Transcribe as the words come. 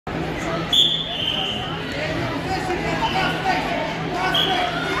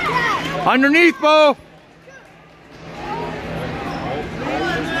Underneath, Bo.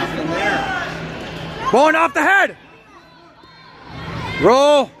 Bowen off the head.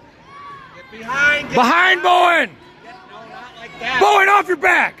 Roll. Get behind. Behind Bowen. No, not like that. Bowen off your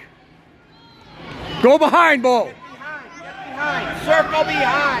back. Go behind, Bo. Get behind. Circle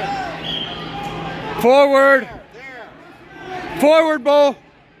behind. Forward. There. Forward, Bo.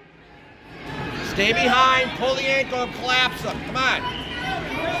 Stay behind. Pull the ankle and collapse them. Come on.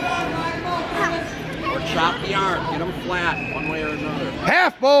 Or chop the arm. Get them flat one way or another.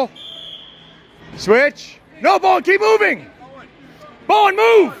 Half, Bo. Switch. No, Bowen, keep moving. Bowen,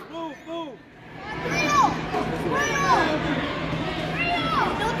 move. Move.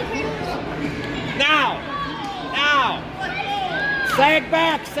 Now. Sag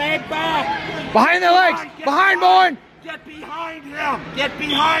back. Behind the legs. Behind Bowen. Get behind him.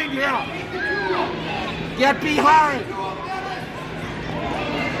 Get behind.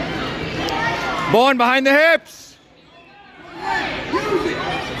 Bowen behind the hips.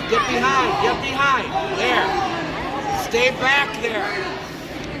 Get behind. There. Stay back there.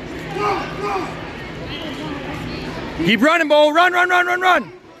 Keep running, Bo. Run.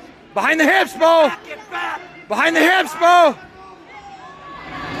 Behind the hips, Bo. Get back. Behind the hips, Bo.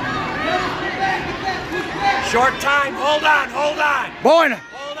 Short time. Hold on. Bowen.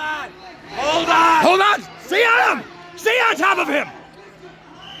 Hold on. Stay on him. Stay on top of him.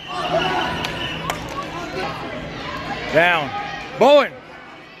 Down. Bowen.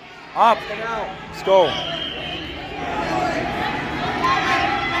 Up. Let's go.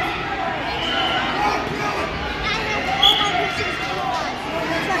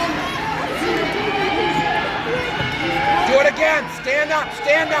 Do it again. Stand up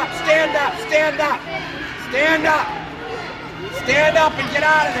and get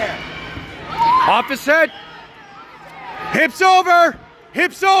out of there. Off his head. Hips over.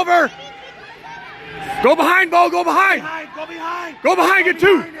 Go behind, Bo. Go behind. Get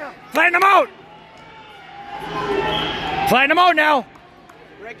two. Flatten him out. Now.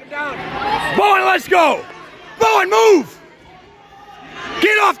 Break him down. Bowen, let's go. Bowen, move.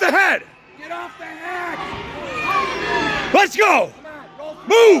 Get off the head. Let's go.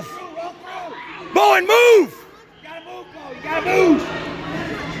 Move. Bowen, move. You gotta move.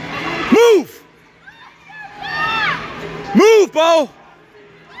 Move, Bo.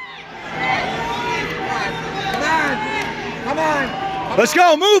 Come on. Let's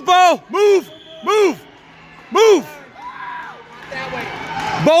go. Move, Bo. Move. That way.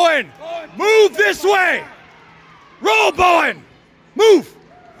 Bowen, move this way. Roll, Bowen. Move.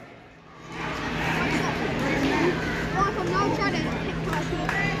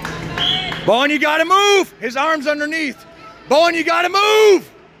 Bowen, you gotta move. His arm's underneath. Bowen, you gotta move.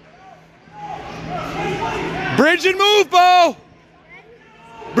 Bridge and move, Bo.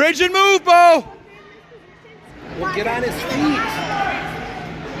 Well, get on his feet.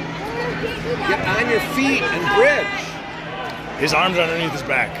 Get on your feet and bridge. His arm's underneath his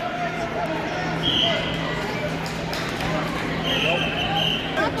back.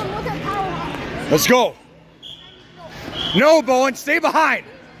 Let's go. No, Bowen, stay behind.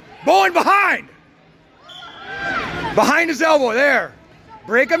 Bowen, behind. Behind his elbow, there.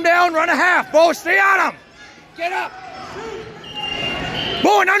 Break him down, run a half. Bo, stay on him. Get up.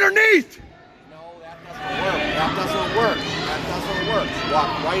 Bowen, underneath. No, that doesn't work.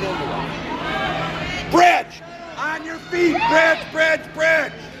 Walk right into him. Bridge. On your feet.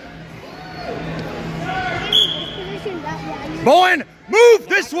 Bridge. Bowen, move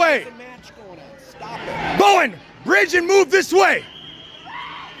this way. Stop it. Bowen, bridge and move this way.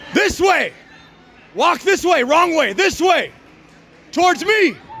 Walk this way, wrong way, this way. Towards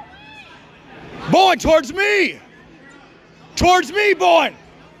me. Bowen, towards me. Bowen.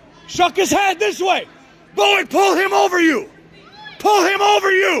 Shuck his head this way. Bowen, pull him over you.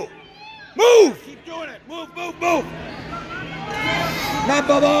 Move. Keep doing it. Move. Not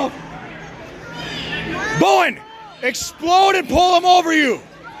bubble. Bowen, explode and pull him over you.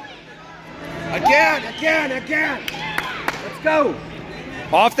 Again. Let's go.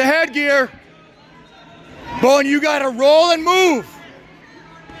 Off the headgear. Bowen, you gotta roll and move.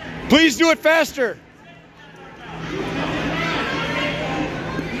 Please do it faster.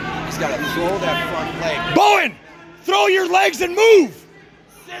 He's gotta throw that front leg. Bowen, throw your legs and move.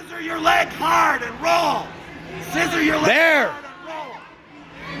 Scissor your leg hard and roll. There. Hard and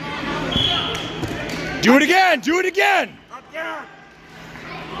roll. Do it again.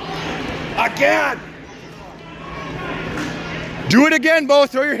 Again. Do it again, Bo.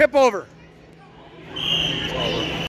 Throw your hip over.